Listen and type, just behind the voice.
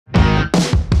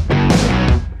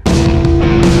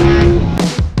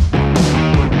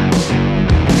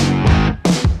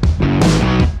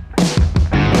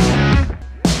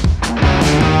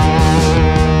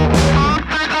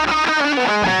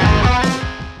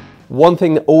One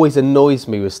thing that always annoys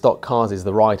me with stock cars is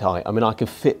the ride height. I mean, I can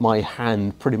fit my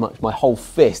hand, pretty much my whole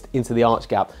fist, into the arch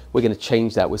gap. We're going to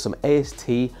change that with some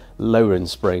AST lowering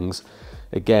springs.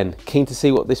 Again, keen to see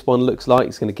what this one looks like.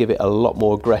 It's going to give it a lot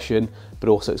more aggression, but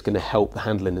also it's going to help the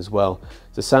handling as well.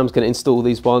 So Sam's going to install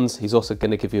these ones. He's also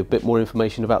going to give you a bit more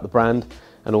information about the brand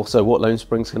and also what lowering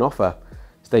springs can offer.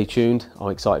 Stay tuned. I'm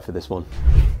excited for this one.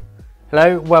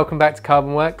 Hello, welcome back to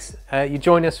Carbonwurks. You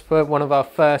join us for one of our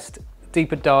first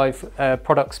deeper dive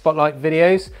product spotlight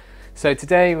videos. So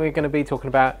today we're going to be talking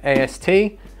about AST.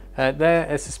 They're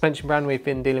a suspension brand we've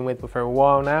been dealing with for a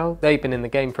while now. They've been in the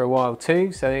game for a while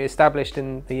too. So they established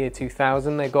in the year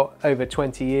 2000. They've got over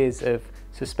 20 years of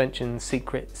suspension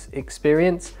secrets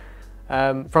experience.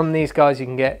 From these guys you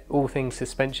can get all things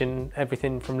suspension,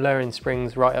 everything from lowering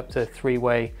springs right up to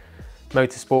three-way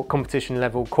motorsport competition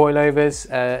level coilovers,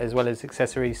 as well as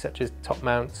accessories such as top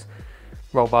mounts,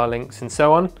 roll bar links and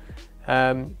so on.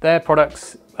 Their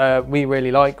products we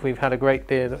really like. We've had a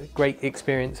great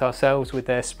experience ourselves with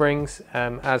their springs,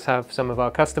 as have some of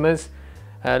our customers.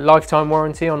 Lifetime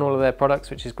warranty on all of their products,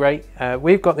 which is great.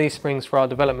 We've got these springs for our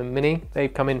development mini.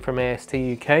 They've come in from AST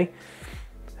UK.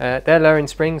 Their lowering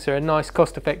springs are a nice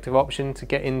cost-effective option to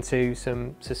get into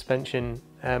some suspension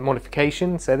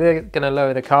modification. So they're going to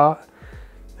lower the car.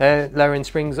 Their lowering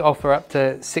springs offer up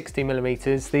to 60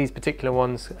 millimeters. These particular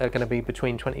ones are going to be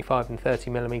between 25 and 30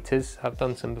 millimeters. I've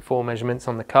done some before measurements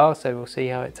on the car, so we'll see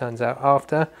how it turns out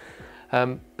after.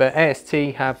 But AST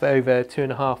have over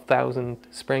 2,500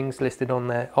 springs listed on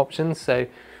their options, so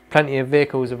plenty of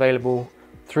vehicles available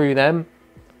through them.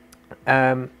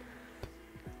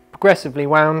 Progressively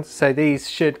wound, so these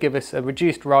should give us a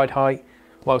reduced ride height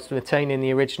whilst retaining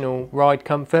the original ride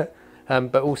comfort.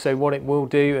 But also what it will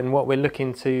do and what we're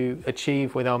looking to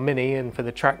achieve with our Mini and for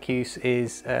the track use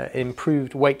is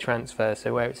improved weight transfer.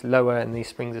 So where it's lower and these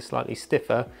springs are slightly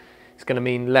stiffer, it's going to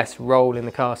mean less roll in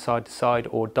the car side to side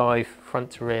or dive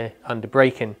front to rear under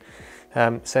braking.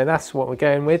 So that's what we're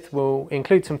going with. We'll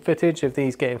include some footage of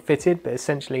these getting fitted, but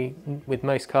essentially with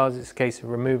most cars it's a case of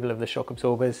removal of the shock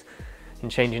absorbers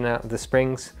and changing out the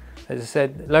springs. As I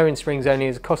said, lowering springs only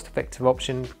is a cost-effective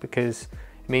option because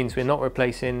it means we're not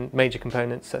replacing major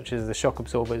components such as the shock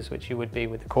absorbers, which you would be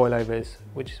with the coilovers,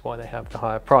 which is why they have the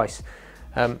higher price.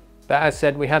 But as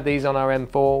said, we had these on our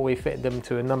M4. We fitted them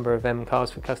to a number of M cars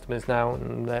for customers now,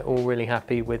 and they're all really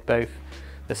happy with both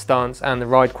the stance and the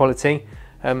ride quality.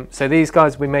 So these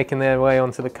guys will be making their way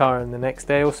onto the car in the next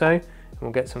day or so, and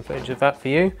we'll get some footage of that for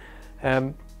you.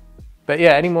 But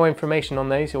yeah, any more information on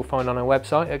those you'll find on our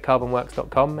website at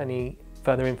carbonwurks.com. Any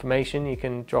further information you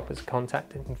can drop us a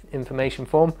contact information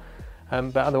form,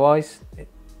 but otherwise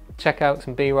check out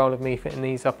some B-roll of me fitting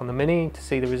these up on the Mini to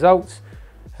see the results,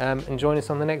 and join us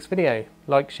on the next video.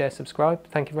 Like, share, subscribe.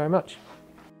 Thank you very much.